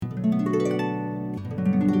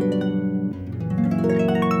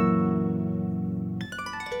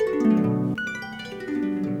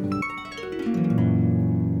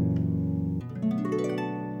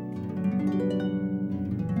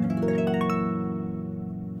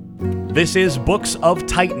This is Books of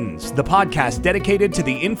Titans, the podcast dedicated to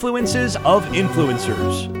the influences of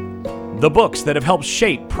influencers. The books that have helped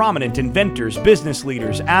shape prominent inventors, business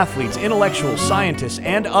leaders, athletes, intellectuals, scientists,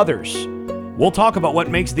 and others. We'll talk about what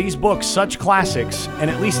makes these books such classics and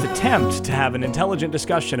at least attempt to have an intelligent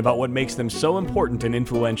discussion about what makes them so important and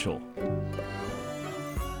influential.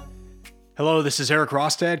 Hello, this is Eric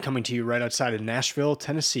Rostad coming to you right outside of Nashville,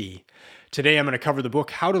 Tennessee. Today I'm going to cover the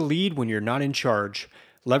book How to Lead When You're Not in Charge,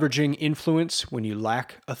 Leveraging Influence When You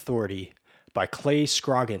Lack Authority by Clay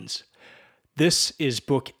Scroggins. This is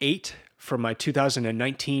book 8 from my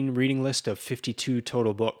 2019 reading list of 52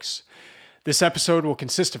 total books. This episode will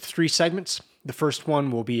consist of 3 segments. The first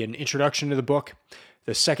one will be an introduction to the book.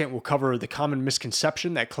 The second will cover the common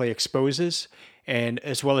misconception that Clay exposes, and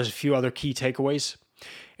as well as a few other key takeaways.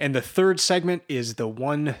 And the third segment is the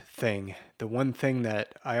one thing that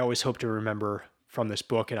I always hope to remember from this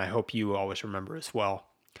book, and I hope you always remember as well.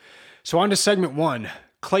 So on to segment 1.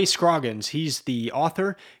 Clay Scroggins, he's the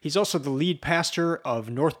author. He's also the lead pastor of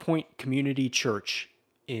North Point Community Church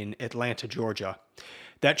in Atlanta, Georgia.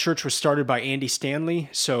 That church was started by Andy Stanley,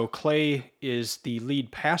 so Clay is the lead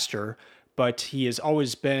pastor, but he has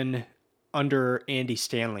always been under Andy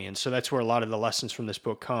Stanley, and so that's where a lot of the lessons from this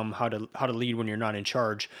book come, how to lead when you're not in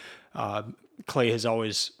charge. Clay has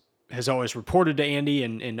always reported to Andy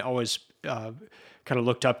and always kind of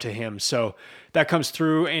looked up to him. So that comes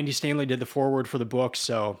through. Andy Stanley did the foreword for the book,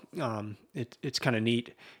 so it's kind of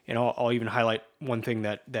neat. And I'll even highlight one thing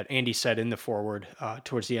that Andy said in the foreword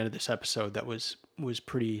towards the end of this episode that was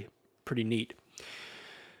pretty neat.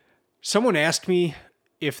 Someone asked me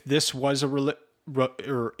if this was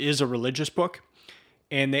is a religious book,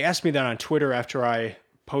 and they asked me that on Twitter after I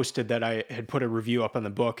posted that I had put a review up on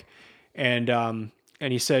the book,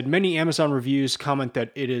 and he said, many Amazon reviews comment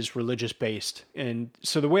that it is religious-based. And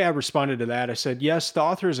so the way I responded to that, I said, yes, the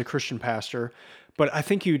author is a Christian pastor, but I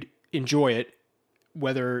think you'd enjoy it,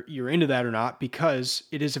 whether you're into that or not, because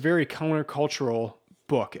it is a very countercultural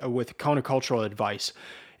book with countercultural advice.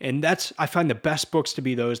 And I find the best books to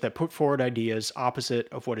be those that put forward ideas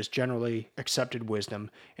opposite of what is generally accepted wisdom,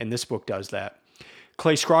 and this book does that.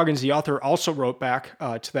 Clay Scroggins, the author, also wrote back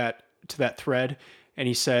to that thread, and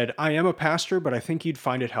he said, I am a pastor, but I think you'd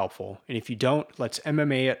find it helpful. And if you don't, let's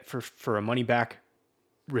MMA it for a money-back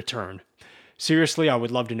return. Seriously, I would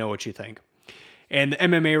love to know what you think. And the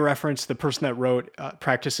MMA reference, the person that wrote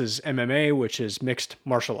practices MMA, which is mixed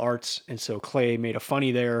martial arts. And so Clay made a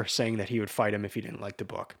funny there, saying that he would fight him if he didn't like the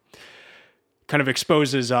book. Kind of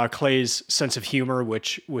exposes Clay's sense of humor,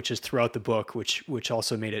 which is throughout the book, which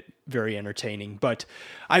also made it very entertaining. But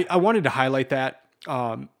I wanted to highlight that.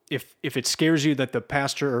 If it scares you that the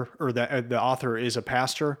pastor or the author is a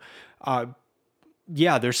pastor,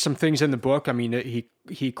 yeah, there's some things in the book. I mean,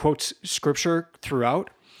 he quotes scripture throughout.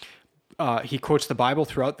 He quotes the Bible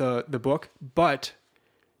throughout the book, but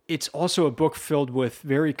it's also a book filled with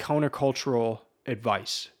very countercultural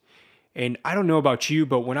advice. And I don't know about you,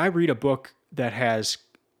 but when I read a book that has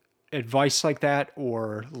advice like that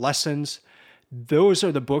or lessons, those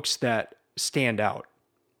are the books that stand out.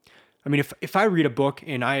 I mean, if I read a book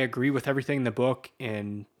and I agree with everything in the book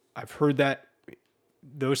and I've heard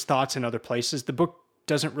those thoughts in other places, the book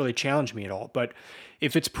doesn't really challenge me at all. But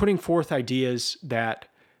if it's putting forth ideas that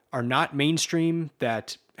are not mainstream,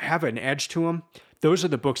 that have an edge to them, those are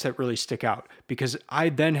the books that really stick out, because I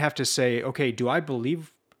then have to say, okay, do I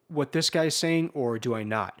believe what this guy is saying or do I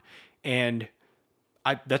not? And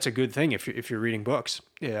that's a good thing if you're reading books,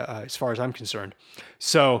 as far as I'm concerned.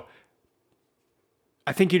 So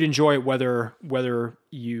I think you'd enjoy it whether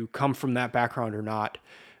you come from that background or not.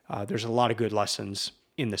 There's a lot of good lessons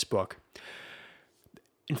in this book.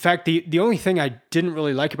 In fact, the only thing I didn't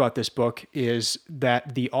really like about this book is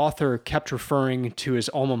that the author kept referring to his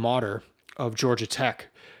alma mater of Georgia Tech,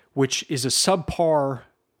 which is a subpar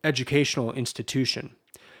educational institution.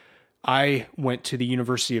 I went to the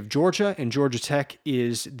University of Georgia, and Georgia Tech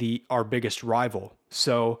is our biggest rival.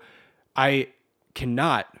 So I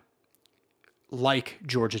cannot like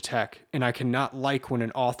Georgia Tech, and I cannot like when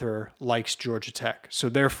an author likes Georgia Tech. So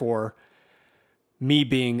therefore, me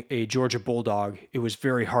being a Georgia Bulldog, it was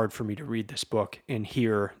very hard for me to read this book and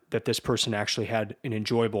hear that this person actually had an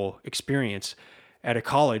enjoyable experience at a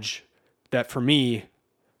college that for me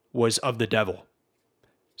was of the devil.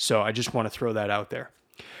 So I just want to throw that out there.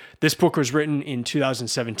 This book was written in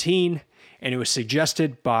 2017, and it was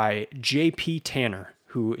suggested by J.P. Tanner,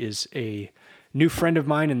 who is a new friend of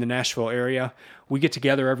mine in the Nashville area. We get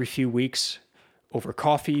together every few weeks over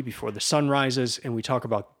coffee before the sun rises, and we talk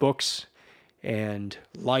about books and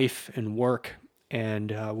life and work,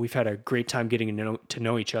 and we've had a great time getting to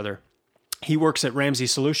know each other. He works at Ramsey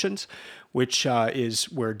Solutions, which is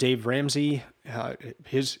where Dave Ramsey,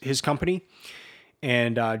 his company,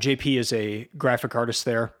 and JP is a graphic artist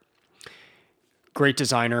there. Great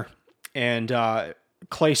designer. And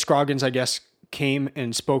Clay Scroggins, I guess, came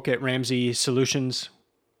and spoke at Ramsey Solutions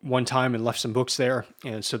one time and left some books there.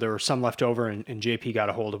 And so there were some left over, and JP got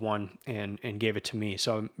a hold of one and gave it to me.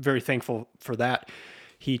 So I'm very thankful for that.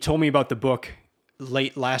 He told me about the book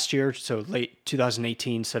late last year, so late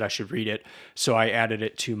 2018, said I should read it. So I added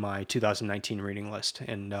it to my 2019 reading list,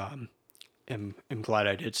 and am glad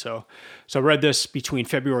I did so. So I read this between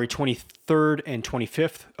February 23rd and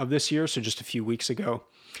 25th of this year, so just a few weeks ago.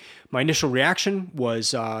 My initial reaction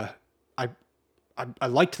was I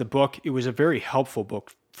liked the book. It was a very helpful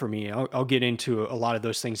book for me. I'll get into a lot of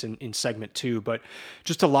those things in segment 2, but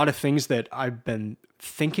just a lot of things that I've been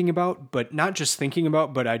thinking about, but not just thinking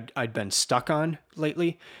about, but I'd been stuck on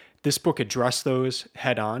lately. This book addressed those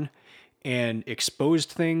head on and exposed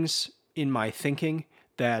things in my thinking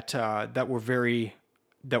that were very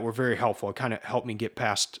helpful. It kind of helped me get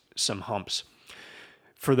past some humps.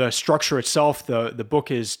 For the structure itself, the book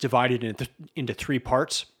is divided into 3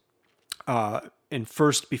 parts. And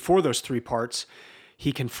first, before those 3 parts,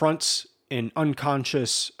 he confronts an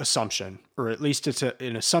unconscious assumption, or at least it's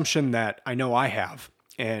an assumption that I know I have,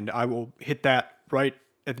 and I will hit that right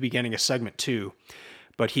at the beginning of segment 2.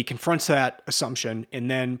 But he confronts that assumption, and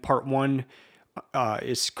then part 1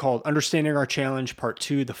 is called Understanding Our Challenge, part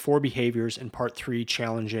 2, The 4 Behaviors, and part 3,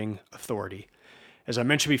 Challenging Authority. As I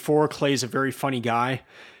mentioned before, Clay's a very funny guy,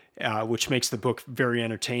 which makes the book very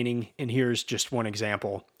entertaining, and here's just one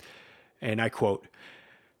example, and I quote,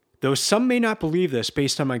 "Though some may not believe this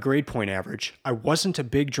based on my grade point average, I wasn't a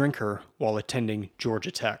big drinker while attending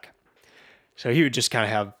Georgia Tech." So he would just kind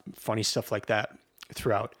of have funny stuff like that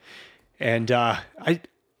throughout. And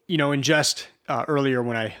in jest, earlier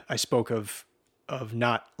when I spoke of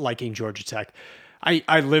not liking Georgia Tech,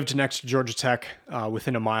 I lived next to Georgia Tech,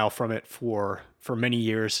 within a mile from it for many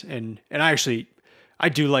years. And I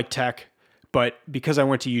do like Tech, but because I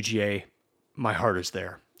went to UGA, my heart is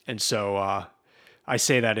there. And so, I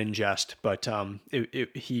say that in jest, but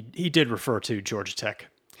he did refer to Georgia Tech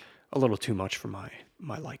a little too much for my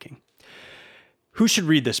liking. Who should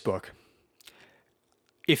read this book?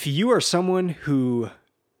 If you are someone who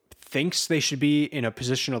thinks they should be in a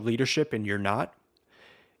position of leadership and you're not,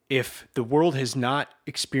 if the world has not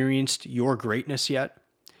experienced your greatness yet,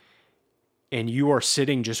 and you are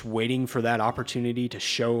sitting just waiting for that opportunity to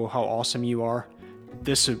show how awesome you are,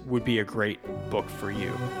 this would be a great book for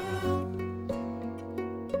you.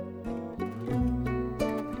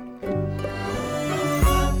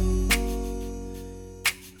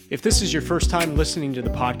 If this is your first time listening to the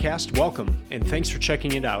podcast, welcome, and thanks for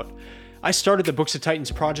checking it out. I started the Books of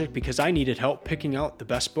Titans project because I needed help picking out the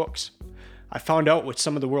best books. I found out what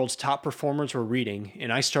some of the world's top performers were reading,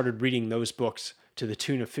 and I started reading those books to the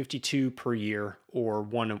tune of 52 per year, or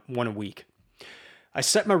one a week. I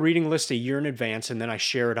set my reading list a year in advance, and then I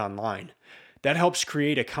share it online. That helps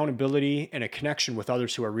create accountability and a connection with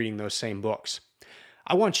others who are reading those same books.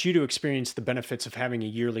 I want you to experience the benefits of having a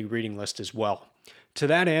yearly reading list as well. To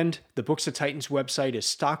that end, the Books of Titans website is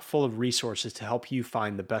stocked full of resources to help you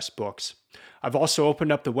find the best books. I've also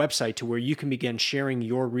opened up the website to where you can begin sharing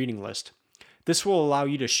your reading list. This will allow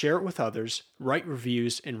you to share it with others, write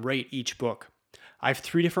reviews, and rate each book. I have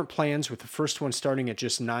 3 different plans, with the first one starting at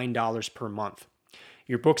just $9 per month.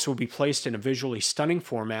 Your books will be placed in a visually stunning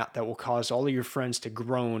format that will cause all of your friends to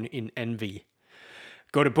groan in envy.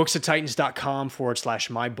 Go to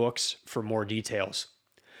booksoftitans.com/mybooks for more details.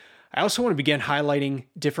 I also want to begin highlighting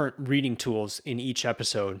different reading tools in each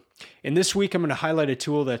episode. And this week, I'm going to highlight a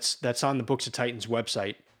tool that's on the Books of Titans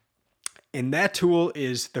website. And that tool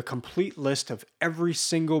is the complete list of every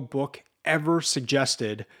single book ever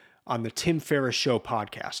suggested on the Tim Ferriss Show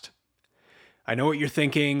podcast. I know what you're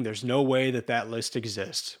thinking. There's no way that list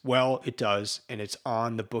exists. Well, it does, and it's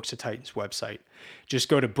on the Books of Titans website. Just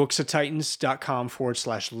go to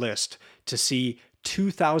booksoftitans.com/list to see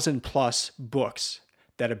 2,000 plus books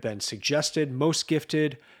that have been suggested, most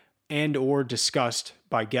gifted, and or discussed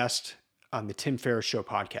by guests on the Tim Ferriss Show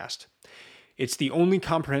podcast. It's the only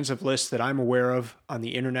comprehensive list that I'm aware of on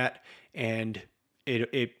the internet, and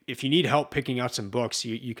if you need help picking out some books,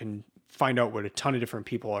 you can find out what a ton of different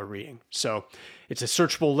people are reading. So it's a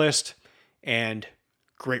searchable list and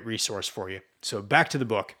great resource for you. So back to the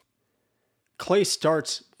book. Clay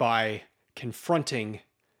starts by confronting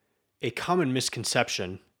a common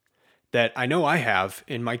misconception that I know I have,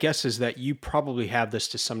 and my guess is that you probably have this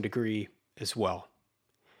to some degree as well.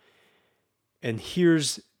 And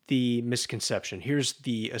here's the misconception. Here's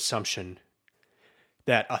the assumption.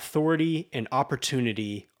 that authority and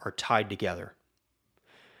opportunity are tied together.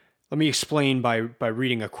 Let me explain by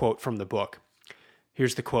reading a quote from the book.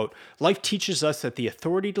 Here's the quote. Life teaches us that the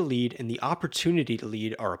authority to lead and the opportunity to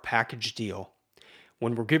lead are a package deal.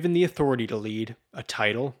 When we're given the authority to lead, a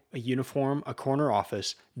title, a uniform, a corner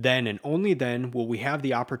office, then and only then will we have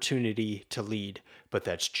the opportunity to lead. But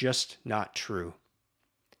that's just not true.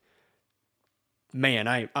 Man,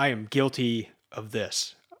 I am guilty of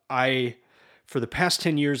this. For the past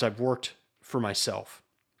 10 years, I've worked for myself.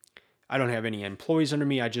 I don't have any employees under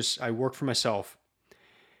me. I work for myself.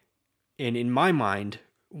 And in my mind,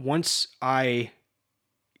 once I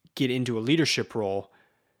get into a leadership role,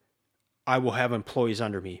 I will have employees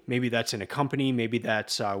under me. Maybe that's in a company, maybe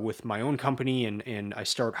that's with my own company and I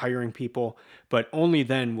start hiring people, but only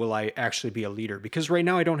then will I actually be a leader, because right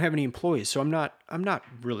now I don't have any employees, so I'm not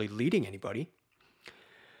really leading anybody.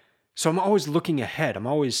 So I'm always looking ahead. I'm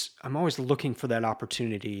always looking for that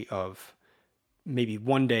opportunity of maybe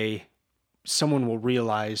one day someone will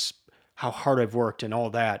realize how hard I've worked and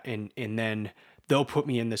all that, and then they'll put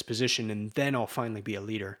me in this position, and then I'll finally be a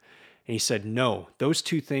leader. And he said, no, those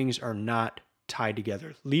two things are not tied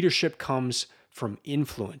together. Leadership comes from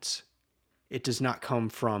influence. It does not come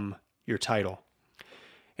from your title.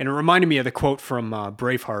 And it reminded me of the quote from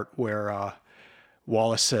Braveheart where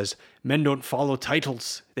Wallace says, men don't follow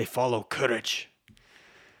titles, they follow courage.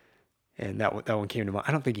 And that one came to mind.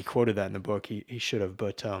 I don't think he quoted that in the book. He should have,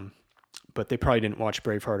 but they probably didn't watch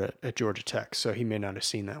Braveheart at Georgia Tech, so he may not have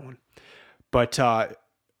seen that one. But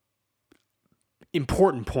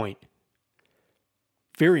important point,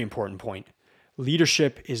 very important point.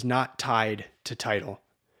 Leadership is not tied to title.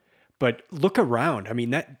 But look around. I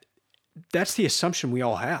mean, that's the assumption we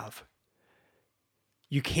all have.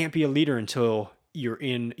 You can't be a leader until you're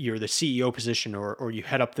the CEO position, or you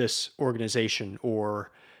head up this organization,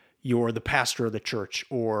 or you're the pastor of the church,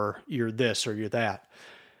 or you're this or you're that.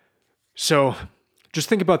 So just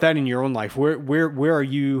think about that in your own life. Where are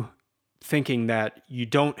you thinking that you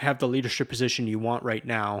don't have the leadership position you want right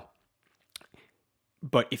now,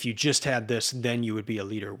 but if you just had this, then you would be a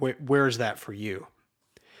leader? Where is that for you?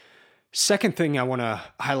 Second thing I want to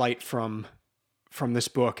highlight from this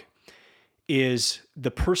book is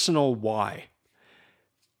the personal why.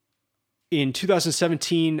 In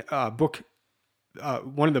 2017,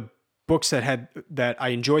 one of the books that I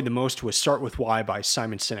enjoyed the most was Start With Why by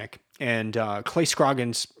Simon Sinek. And Clay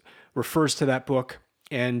Scroggins refers to that book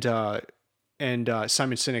and Simon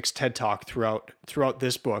Sinek's TED Talk throughout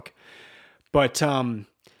this book. But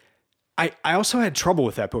I also had trouble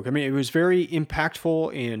with that book. I mean, it was very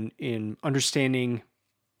impactful in understanding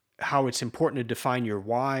how it's important to define your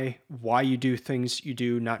why you do things you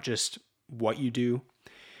do, not just what you do.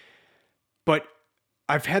 But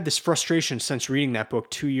I've had this frustration since reading that book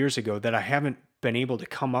 2 years ago that I haven't been able to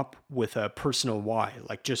come up with a personal why,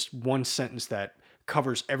 like just one sentence that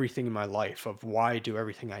covers everything in my life of why I do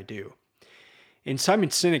everything I do. And Simon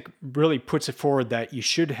Sinek really puts it forward that you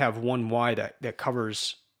should have one why that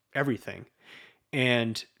covers everything.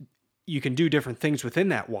 And you can do different things within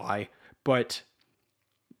that why, but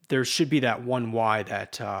there should be that one why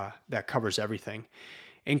that covers everything.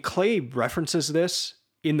 And Clay references this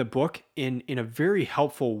in the book in a very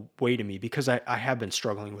helpful way to me, because I have been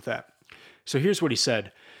struggling with that. So here's what he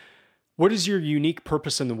said. What is your unique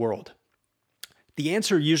purpose in the world? The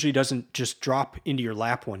answer usually doesn't just drop into your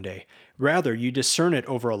lap one day. Rather, you discern it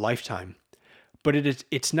over a lifetime. But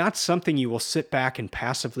it's not something you will sit back and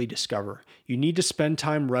passively discover. You need to spend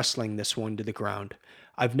time wrestling this one to the ground.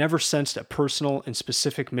 I've never sensed a personal and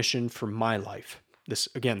specific mission for my life. This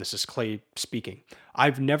is Clay speaking.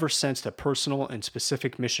 I've never sensed a personal and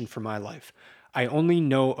specific mission for my life. I only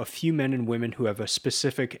know a few men and women who have a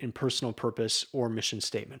specific and personal purpose or mission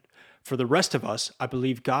statement. For the rest of us, I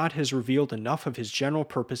believe God has revealed enough of his general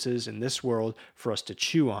purposes in this world for us to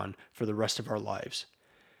chew on for the rest of our lives.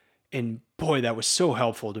 And boy, that was so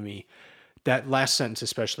helpful to me. That last sentence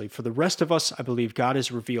especially. For the rest of us, I believe God has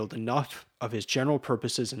revealed enough of his general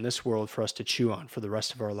purposes in this world for us to chew on for the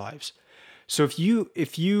rest of our lives. So if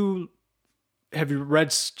you have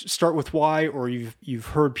read Start With Why, or you've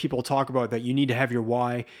heard people talk about that you need to have your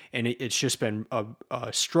why, and it's just been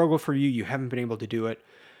a struggle for you, you haven't been able to do it,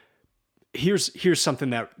 here's something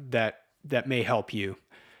that may help you.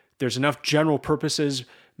 There's enough general purposes.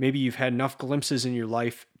 Maybe you've had enough glimpses in your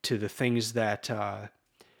life to the things that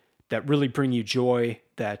really bring you joy,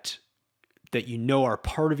 that you know are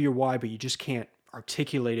part of your why, but you just can't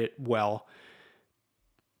articulate it well.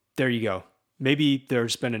 There you go. Maybe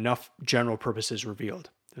there's been enough general purposes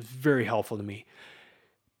revealed. It's very helpful to me.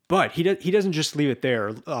 But he doesn't just leave it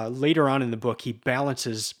there. Later on in the book, he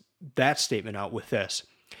balances that statement out with this.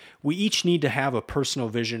 We each need to have a personal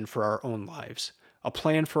vision for our own lives, a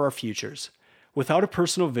plan for our futures. Without a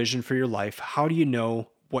personal vision for your life, how do you know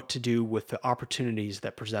what to do with the opportunities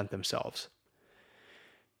that present themselves?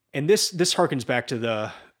 And this harkens back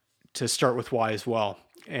to start with why as well.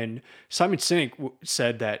 And Simon Sinek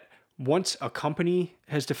said that once a company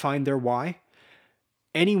has defined their why,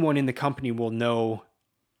 anyone in the company will know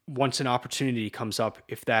once an opportunity comes up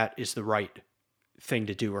if that is the right thing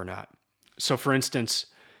to do or not. So for instance,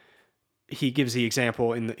 he gives the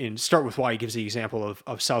example in Start With Why, he gives the example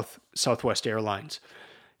of Southwest Airlines.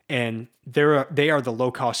 And they are the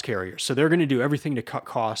low-cost carrier. So they're going to do everything to cut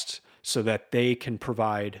costs so that they can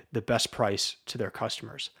provide the best price to their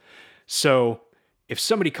customers. So if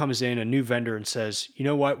somebody comes in, a new vendor, and says, you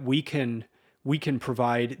know what, we can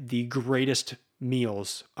provide the greatest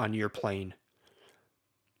meals on your plane,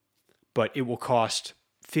 but it will cost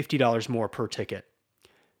 $50 more per ticket.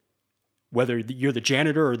 Whether you're the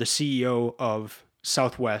janitor or the CEO of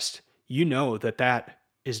Southwest, you know that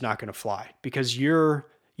is not going to fly because your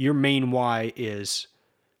main why is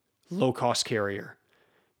low-cost carrier.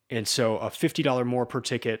 And so a $50 more per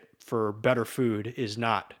ticket for better food is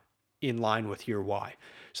not in line with your why.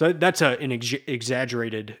 So that's an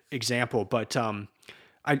exaggerated example, but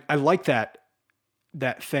I like that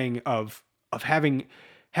thing of having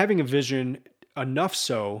a vision enough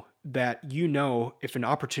so that you know if an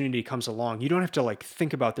opportunity comes along, you don't have to like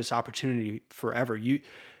think about this opportunity forever. You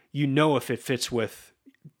know if it fits with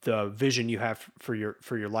the vision you have for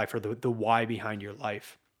your life or the why behind your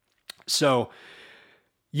life. So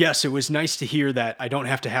yes, it was nice to hear that I don't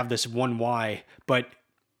have to have this one why, but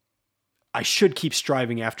I should keep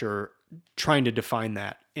striving after trying to define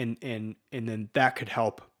that. And then that could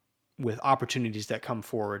help with opportunities that come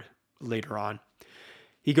forward later on.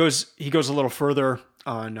 He goes a little further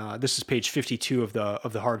on, this is page 52 of the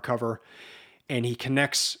hardcover, and he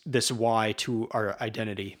connects this why to our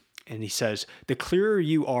identity. And he says, the clearer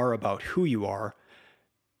you are about who you are,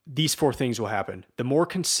 these four things will happen. The more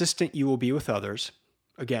consistent you will be with others.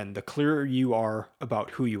 Again, the clearer you are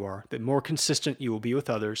about who you are, the more consistent you will be with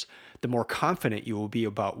others, the more confident you will be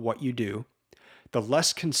about what you do, the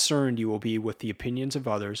less concerned you will be with the opinions of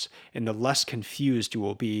others, and the less confused you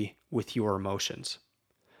will be with your emotions.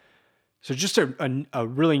 So just a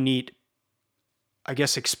really neat, I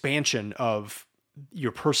guess, expansion of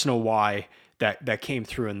your personal why that came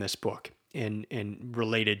through in this book and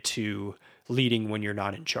related to leading when you're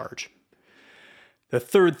not in charge. The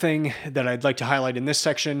third thing that I'd like to highlight in this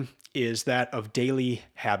section is that of daily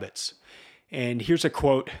habits. And here's a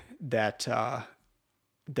quote that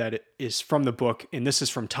is from the book, and this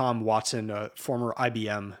is from Tom Watson, a former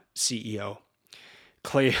IBM CEO.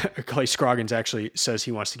 Clay Scroggins actually says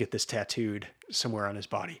he wants to get this tattooed somewhere on his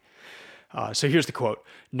body. So here's the quote.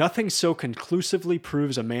 Nothing so conclusively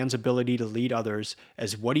proves a man's ability to lead others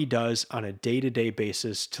as what he does on a day-to-day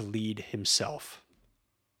basis to lead himself.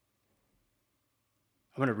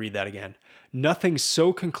 I'm going to read that again. Nothing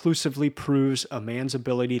so conclusively proves a man's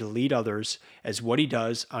ability to lead others as what he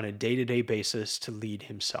does on a day-to-day basis to lead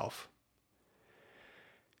himself.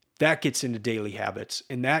 That gets into daily habits,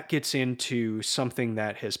 and that gets into something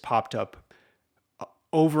that has popped up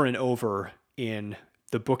over and over in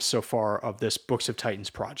the books so far of this Books of Titans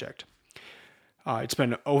project. It's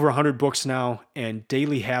been over 100 books now, and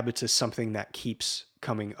daily habits is something that keeps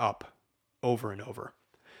coming up over and over.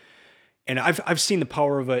 And I've seen the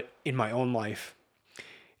power of it in my own life.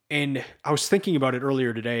 And I was thinking about it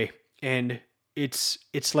earlier today, and it's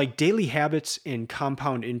like daily habits and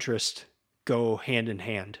compound interest go hand in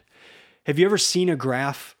hand. Have you ever seen a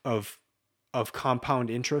graph of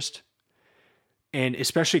compound interest? And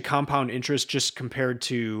especially compound interest just compared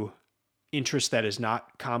to interest that is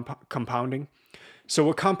not compounding. So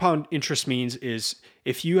what compound interest means is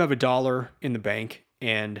if you have $1 in the bank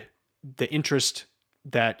and the interest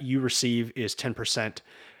that you receive is 10%,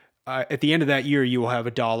 at the end of that year, you will have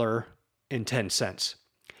 $1.10.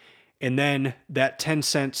 And then that 10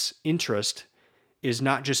 cents interest is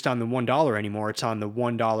not just on the $1 anymore, it's on the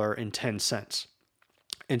 $1.10.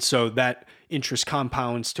 And so that interest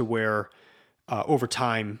compounds to where over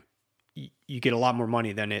time you get a lot more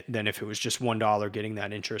money than if it was just $1 getting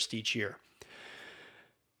that interest each year.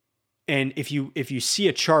 And if you see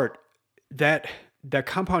a chart that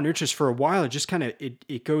compound interest for a while, it just kind of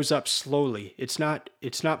it goes up slowly. It's not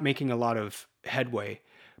making a lot of headway,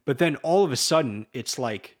 but then all of a sudden it's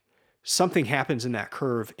like something happens in that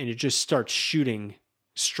curve and it just starts shooting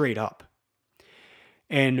straight up.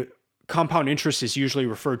 And compound interest is usually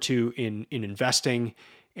referred to in investing.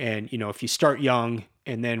 And if you start young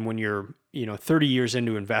And then when you're, 30 years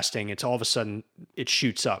into investing, it's all of a sudden it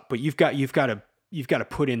shoots up, but you've got to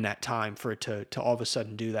put in that time for it to all of a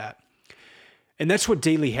sudden do that. And that's what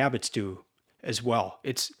daily habits do as well.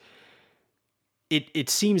 It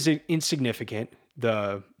seems insignificant.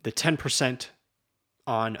 The 10%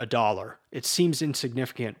 on $1, it seems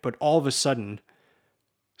insignificant, but all of a sudden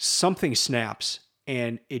something snaps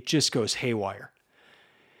and it just goes haywire.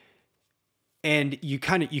 And you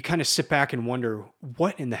kind of sit back and wonder,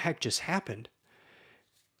 what in the heck just happened?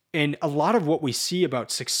 And a lot of what we see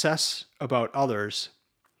about success about others,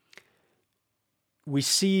 we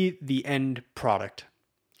see the end product,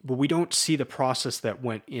 but we don't see the process that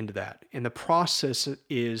went into that. And the process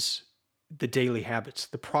is the daily habits.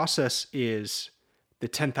 The process is the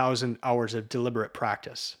 10,000 hours of deliberate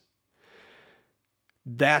practice.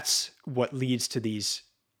 That's what leads to these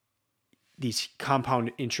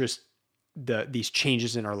compound interest, these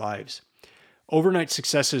changes in our lives. Overnight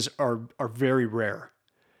successes are very rare.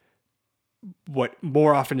 What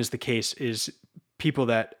more often is the case is people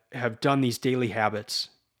that have done these daily habits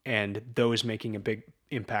and those making a big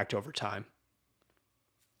impact over time.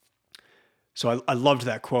 So I loved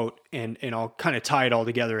that quote, and I'll kind of tie it all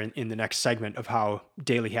together in the next segment of how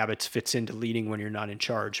daily habits fits into leading when you're not in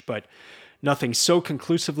charge. But nothing so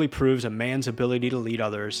conclusively proves a man's ability to lead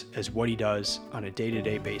others as what he does on a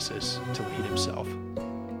day-to-day basis to lead himself.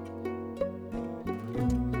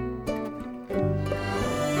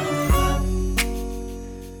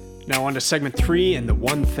 Now on to segment 3 and the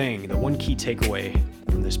one key takeaway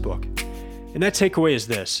from this book. And that takeaway is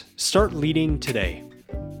this: start leading today.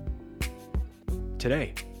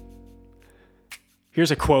 Today.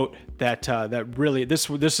 Here's a quote that really, this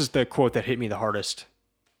is the quote that hit me the hardest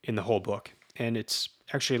in the whole book. And it's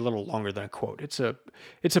actually a little longer than a quote. It's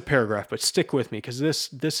a paragraph, but stick with me because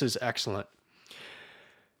this is excellent.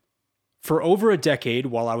 For over a decade,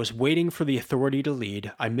 while I was waiting for the authority to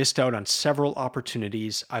lead, I missed out on several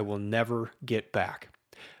opportunities I will never get back.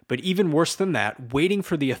 But even worse than that, waiting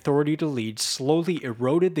for the authority to lead slowly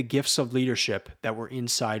eroded the gifts of leadership that were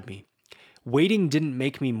inside me. Waiting didn't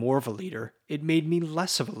make me more of a leader, it made me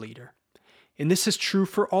less of a leader. And this is true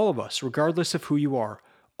for all of us, regardless of who you are.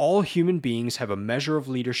 All human beings have a measure of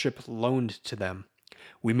leadership loaned to them.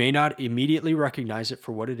 We may not immediately recognize it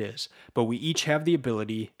for what it is, but we each have the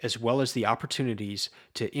ability, as well as the opportunities,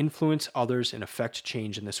 to influence others and affect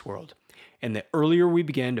change in this world. And the earlier we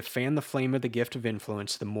begin to fan the flame of the gift of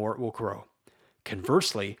influence, the more it will grow.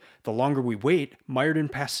 Conversely, the longer we wait, mired in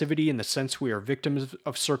passivity in the sense we are victims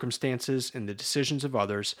of circumstances and the decisions of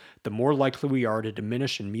others, the more likely we are to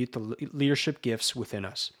diminish and mute the leadership gifts within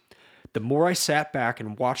us. The more I sat back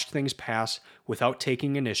and watched things pass without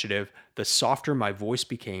taking initiative, the softer my voice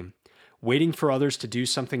became. Waiting for others to do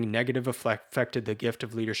something negative affected the gift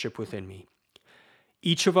of leadership within me.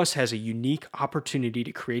 Each of us has a unique opportunity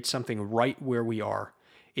to create something right where we are.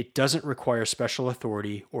 It doesn't require special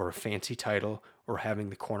authority or a fancy title or having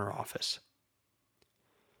the corner office.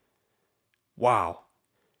 Wow.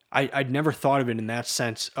 I'd never thought of it in that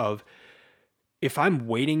sense of, if I'm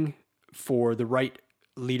waiting for the right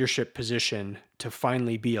leadership position to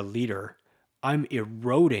finally be a leader, I'm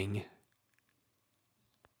eroding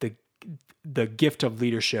the gift of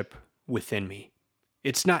leadership within me.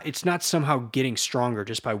 It's not somehow getting stronger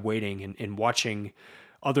just by waiting and watching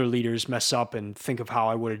other leaders mess up and think of how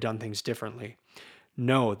I would have done things differently.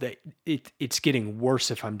 No, it's getting worse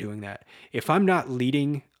if I'm doing that. If I'm not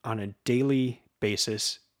leading on a daily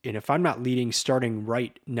basis, and if I'm not leading starting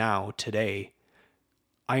right now, today,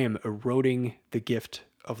 I am eroding the gift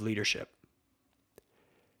of leadership.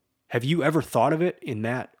 Have you ever thought of it in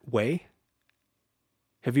that way?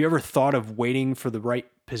 Have you ever thought of waiting for the right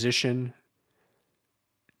position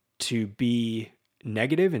to be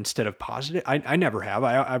negative instead of positive? I never have.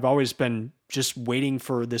 I've always been just waiting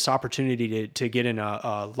for this opportunity to get in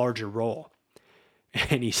a larger role.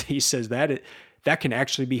 And he says that can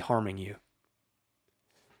actually be harming you.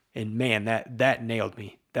 And man, that nailed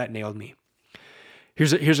me. That nailed me.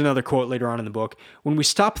 Here's another quote later on in the book. When we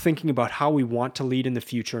stop thinking about how we want to lead in the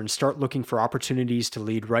future and start looking for opportunities to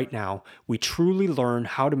lead right now, we truly learn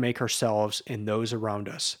how to make ourselves and those around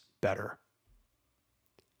us better.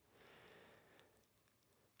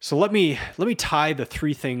 So let me tie the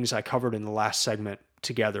three things I covered in the last segment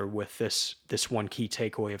together with this one key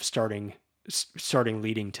takeaway of starting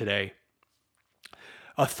leading today.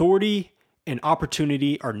 Authority and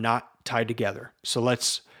opportunity are not tied together. So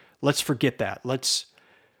let's forget that.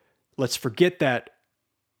 Let's forget that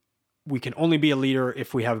we can only be a leader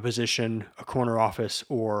if we have a position, a corner office,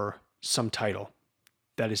 or some title.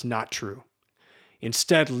 That is not true.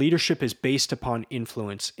 Instead, leadership is based upon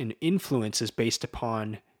influence, and influence is based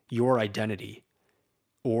upon your identity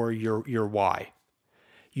or your why.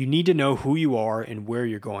 You need to know who you are and where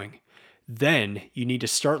you're going. Then you need to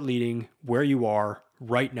start leading where you are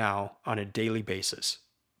right now on a daily basis.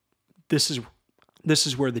 This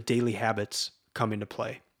is where the daily habits come into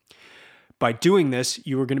play. By doing this,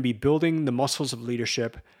 you are going to be building the muscles of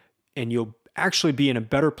leadership, and you'll actually be in a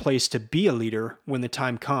better place to be a leader when the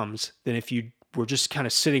time comes than if you were just kind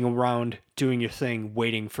of sitting around doing your thing,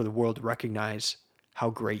 waiting for the world to recognize how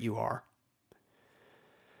great you are.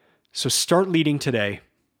 So start leading today.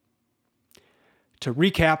 To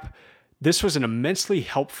recap, this was an immensely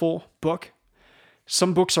helpful book.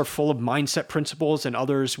 Some books are full of mindset principles and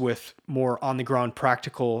others with more on-the-ground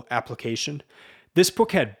practical application. This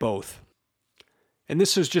book had both. And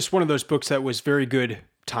this was just one of those books that was very good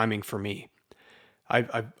timing for me.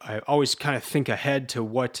 I always kind of think ahead to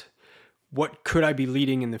what could I be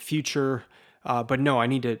leading in the future, but no, I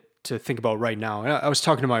need to think about right now. And I was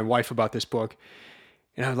talking to my wife about this book,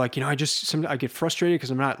 and I was like, I get frustrated because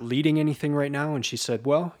I'm not leading anything right now. And she said,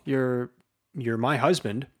 well, you're my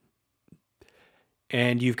husband,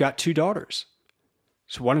 and you've got 2 daughters.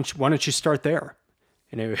 So why don't you start there?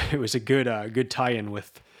 And it was a good tie-in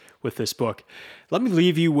with this book. Let me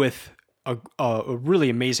leave you with a really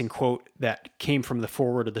amazing quote that came from the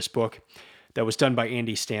foreword of this book that was done by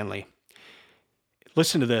Andy Stanley.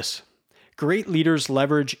 Listen to this. Great leaders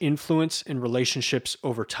leverage influence and relationships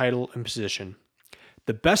over title and position.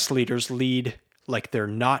 The best leaders lead like they're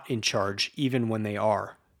not in charge, even when they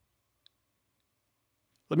are.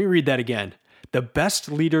 Let me read that again. The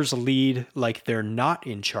best leaders lead like they're not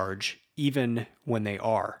in charge, even when they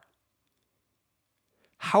are.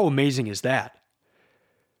 How amazing is that?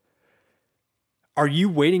 Are you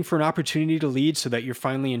waiting for an opportunity to lead so that you're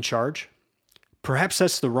finally in charge? Perhaps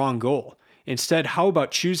that's the wrong goal. Instead, how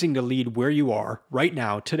about choosing to lead where you are right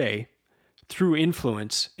now, today, through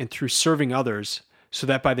influence and through serving others, so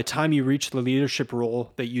that by the time you reach the leadership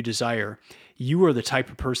role that you desire, you are the type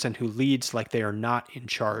of person who leads like they are not in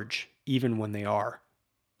charge, even when they are.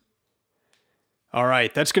 All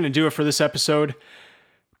right, that's going to do it for this episode.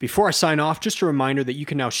 Before I sign off, just a reminder that you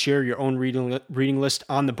can now share your own reading list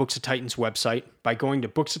on the Books of Titans website by going to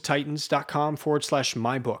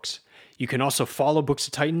booksoftitans.com/mybooks. You can also follow Books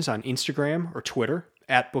of Titans on Instagram or Twitter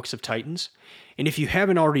 @Books of Titans. And if you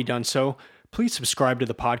haven't already done so, please subscribe to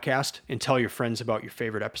the podcast and tell your friends about your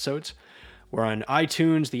favorite episodes. We're on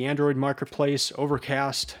iTunes, the Android Marketplace,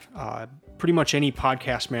 Overcast, pretty much any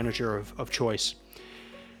podcast manager of choice.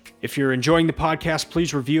 If you're enjoying the podcast,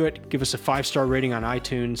 please review it. Give us a 5-star rating on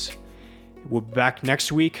iTunes. We'll be back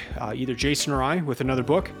next week, either Jason or I, with another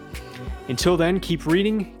book. Until then, keep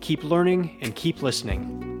reading, keep learning, and keep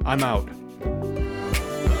listening. I'm out.